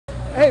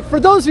Hey, for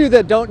those of you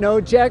that don't know,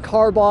 Jack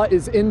Harbaugh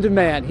is in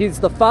demand. He's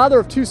the father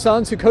of two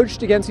sons who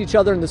coached against each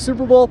other in the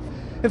Super Bowl.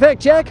 In fact,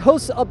 Jack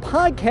hosts a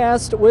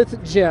podcast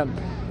with Jim.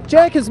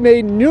 Jack has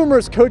made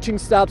numerous coaching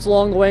stops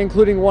along the way,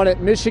 including one at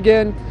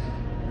Michigan.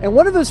 And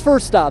one of his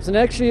first stops, and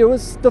actually it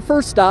was the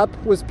first stop,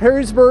 was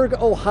Perrysburg,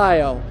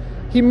 Ohio.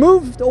 He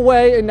moved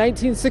away in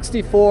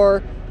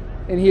 1964,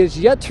 and he is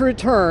yet to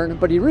return,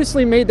 but he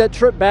recently made that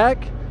trip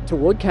back to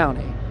Wood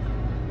County.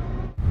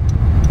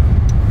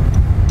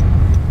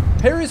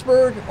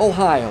 Perrysburg,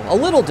 Ohio, a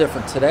little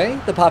different today.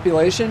 The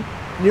population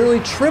nearly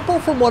triple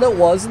from what it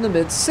was in the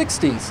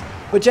mid-60s.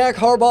 But Jack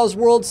Harbaugh's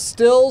world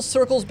still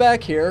circles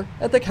back here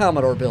at the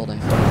Commodore Building.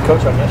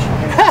 Coach, I miss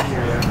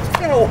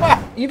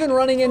you. Even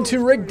running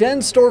into Rick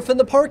Denstorf in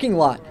the parking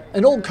lot,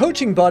 an old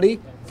coaching buddy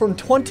from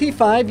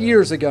 25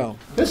 years ago.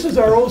 This is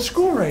our old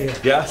school right here.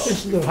 Yes.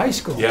 This is the high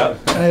school. Yeah.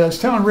 And I was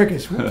telling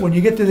Rick, when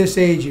you get to this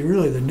age,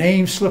 the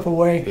names slip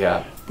away.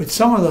 Yeah. But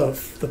some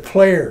of the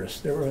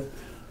players that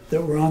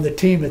were on the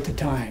team at the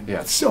time.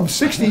 Yeah. Some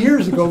 60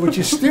 years ago, but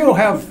you still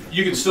have...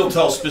 You can still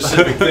tell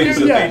specific things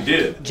that they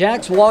did.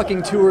 Jack's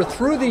walking tour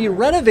through the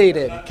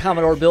renovated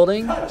Commodore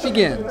Building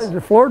begins. Is the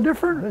floor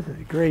different? This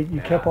is great.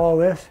 You kept all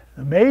this.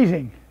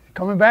 Amazing.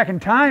 Coming back in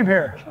time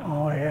here.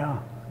 Oh, yeah.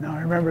 Now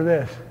I remember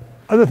this.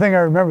 Other thing I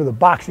remember, the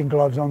boxing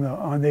gloves on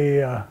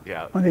the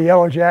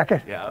yellow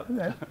jacket.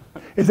 Yeah.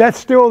 Is that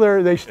still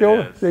there? They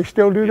still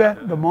do Yeah.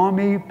 that? The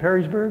Maumee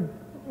Perrysburg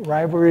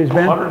rivalry has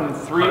been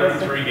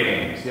 103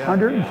 games. Yeah.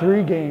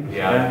 103 games.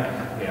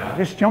 Yeah.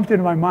 Just jumped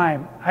into my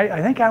mind.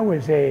 I think I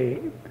was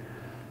an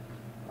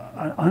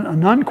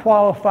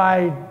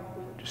unqualified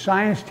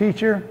science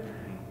teacher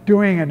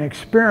doing an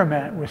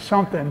experiment with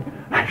something.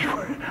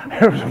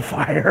 There was a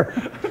fire.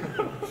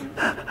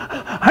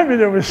 I mean,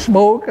 there was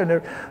smoke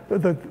and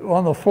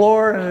on the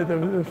floor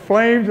and the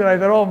flames, and I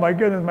thought, oh my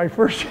goodness, my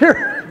first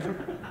year.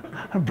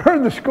 I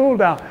burned the school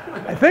down.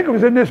 I think it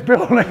was in this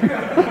building.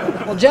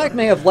 While Jack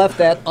may have left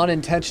that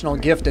unintentional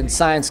gift in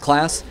science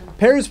class,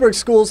 Perrysburg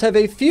schools have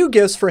a few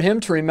gifts for him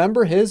to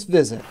remember his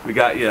visit. We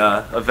got you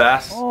a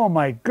vest. Oh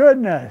my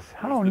goodness,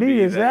 how neat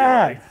is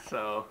that?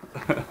 So.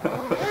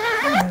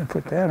 I'm gonna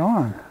put that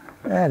on.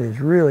 That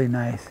is really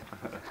nice.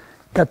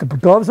 Got the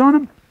gloves on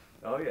them?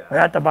 Oh yeah. I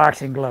got the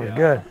boxing gloves,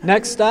 good.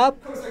 Next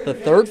stop, the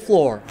third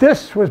floor.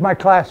 This was my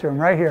classroom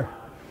right here.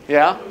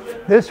 Yeah?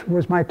 This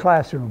was my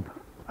classroom,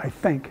 I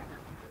think.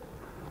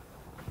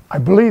 I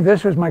believe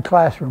this was my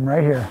classroom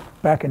right here,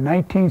 back in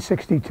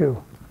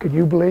 1962. Could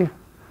you believe?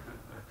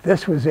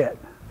 This was it.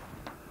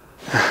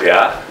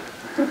 Yeah.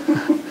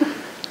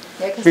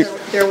 Yeah,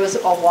 because there was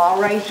a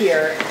wall right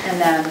here, and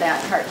then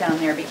that part down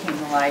there became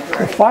the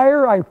library. The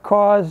fire I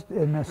caused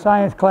in the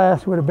science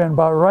class would have been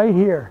about right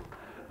here,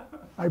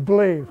 I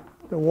believe.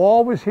 The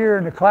wall was here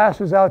and the class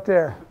was out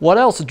there. What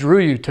else drew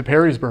you to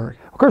Perrysburg?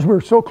 Of course, we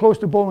were so close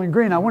to Bowling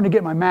Green, I wanted to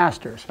get my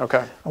master's.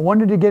 Okay. I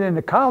wanted to get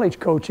into college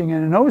coaching,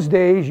 and in those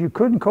days, you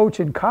couldn't coach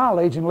in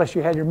college unless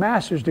you had your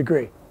master's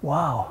degree.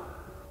 Wow.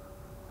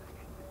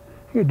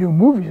 You could do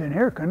movies in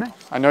here, couldn't I?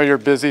 I know you're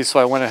busy, so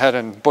I went ahead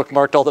and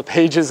bookmarked all the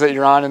pages that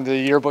you're on in the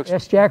yearbooks.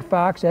 That's Jack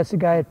Fox. That's the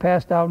guy that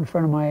passed out in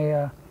front of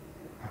my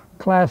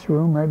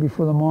classroom right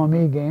before the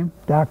Maumee game.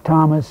 Doc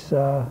Thomas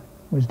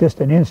was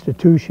just an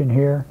institution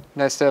here.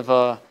 Nice to have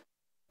a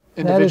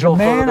individual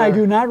That is a man photo I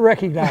there. do not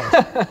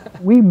recognize.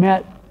 We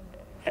met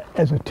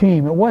as a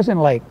team. It wasn't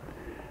like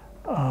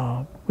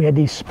we had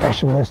these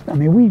specialists. I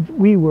mean,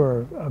 we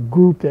were a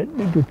group that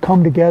would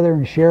come together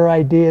and share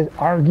ideas,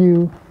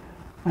 argue.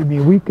 I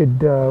mean, we could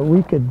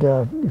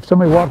if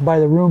somebody walked by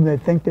the room,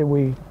 they'd think that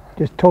we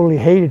just totally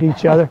hated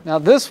each other. Now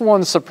this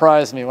one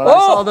surprised me when I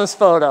saw this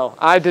photo.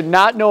 I did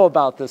not know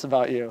about this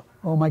about you.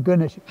 Oh my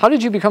goodness. How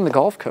did you become the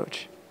golf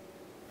coach?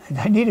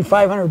 I needed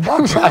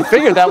 $500. I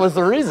figured that was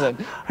the reason.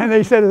 And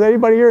they said, does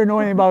anybody here know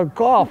anything about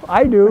golf?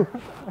 I do.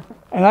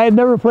 And I had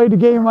never played a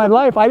game in my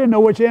life. I didn't know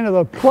which end of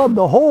the club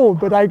to hold,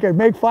 but I could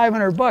make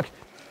 $500.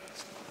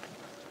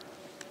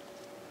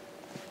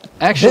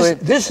 Actually,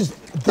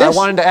 I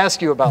wanted to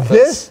ask you about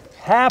this. This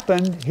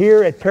happened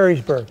here at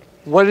Perrysburg.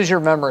 What is your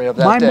memory of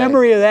that My day?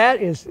 memory of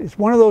that is it's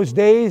one of those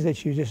days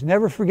that you just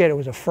never forget. It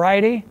was a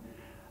Friday,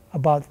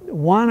 about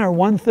 1 or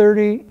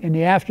 1:30 in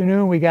the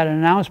afternoon. We got an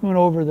announcement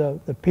over the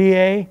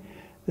PA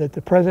that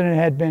the president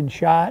had been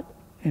shot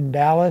in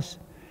Dallas,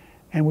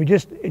 and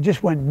it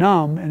just went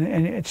numb,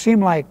 and it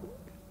seemed like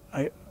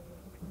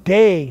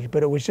days,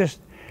 but it was just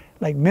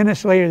like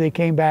minutes later they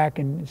came back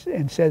and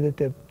said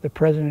that the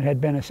president had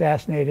been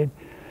assassinated.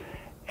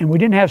 And we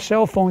didn't have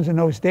cell phones in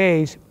those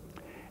days,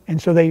 and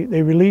so they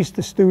released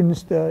the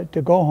students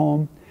to go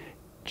home.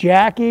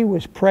 Jackie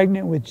was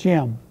pregnant with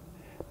Jim.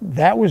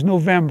 That was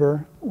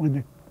November when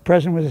the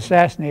president was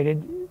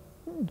assassinated.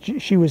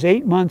 She was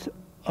 8 months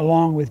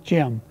along with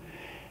Jim.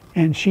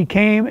 And she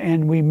came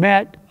and we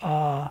met.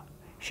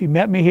 She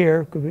met me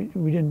here.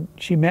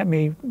 She met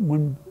me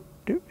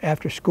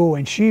after school,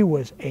 and she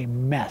was a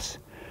mess.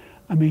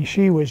 I mean,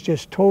 she was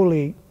just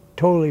totally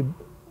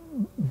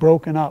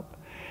broken up.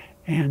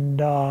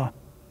 And I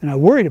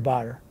worried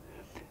about her.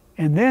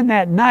 And then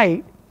that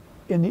night,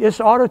 in this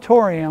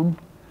auditorium,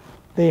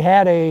 they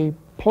had a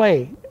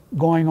play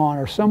going on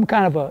or some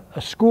kind of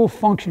a school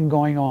function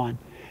going on,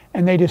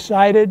 and they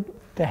decided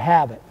to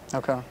have it.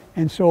 Okay.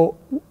 And so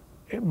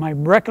my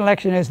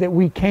recollection is that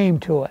we came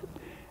to it,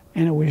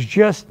 and it was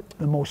just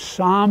the most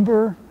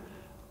somber,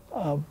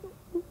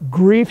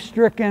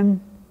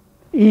 grief-stricken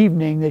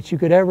evening that you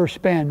could ever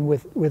spend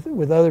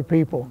with other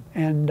people.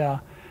 And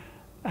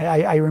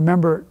I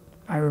remember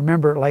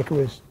it like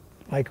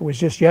it was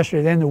just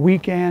yesterday. Then the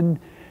weekend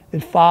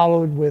that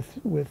followed with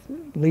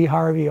Lee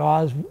Harvey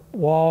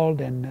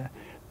Oswald, and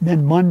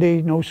then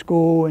Monday no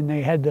school, and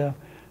they had the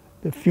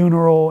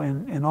funeral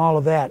and all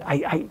of that.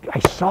 I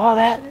saw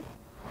that,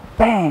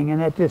 bang,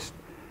 and that just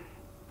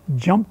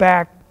jumped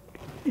back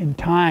in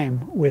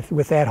time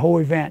with that whole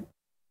event.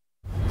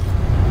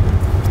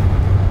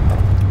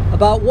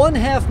 About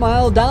 1/2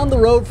 mile down the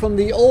road from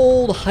the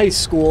old high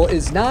school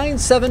is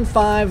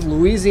 975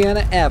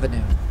 Louisiana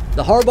Avenue,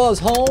 the Harbaugh's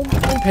home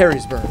in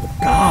Perrysburg.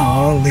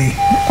 Golly.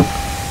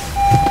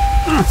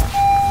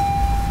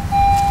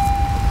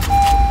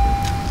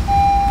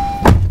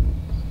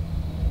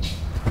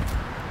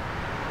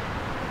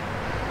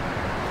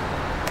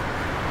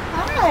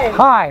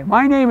 Hi,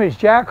 my name is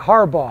Jack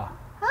Harbaugh.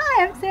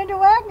 Hi, I'm Sandra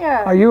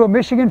Wagner. Are you a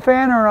Michigan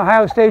fan or an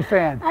Ohio State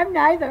fan? I'm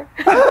neither.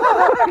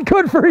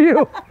 Good for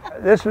you.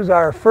 This was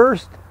our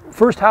first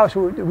house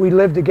we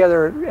lived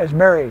together as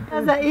married.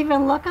 Does it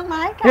even look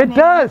alike? It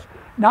does.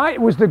 Now,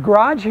 was the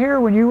garage here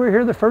when you were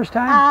here the first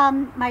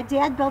time? My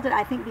dad built it,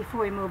 I think,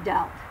 before he moved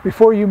out.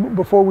 Before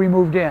we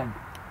moved in.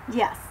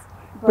 Yes.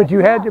 But you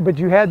had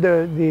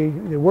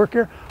the work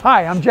here.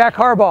 Hi, I'm Jack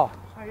Harbaugh.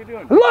 How you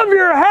doing? Love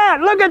your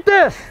hat. Look at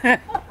this.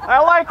 I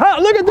like.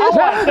 Look at this.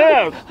 I like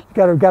this.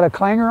 Got a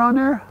clanger on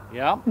there?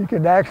 Yeah. You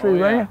can actually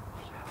ring yeah. it.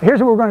 Here's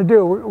what we're going to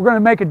do. We're going to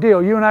make a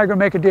deal. You and I are going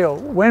to make a deal.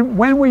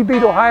 When we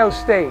beat Ohio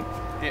State,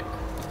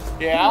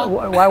 Yeah.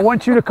 I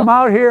want you to come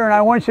out here and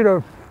I want you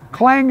to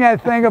clang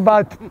that thing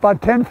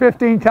about 10,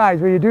 15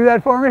 times. Will you do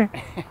that for me?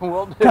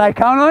 Will do. Can I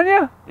count on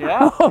you?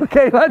 Yeah.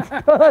 Okay, let's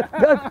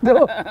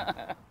do it.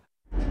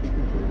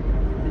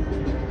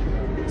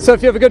 So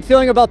if you have a good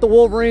feeling about the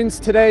Wolverines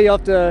today, you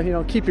have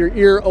to keep your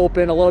ear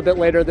open a little bit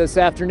later this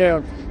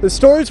afternoon. The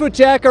stories with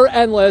Jack are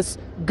endless.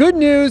 Good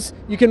news,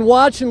 you can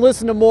watch and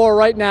listen to more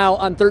right now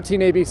on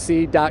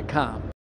 13abc.com.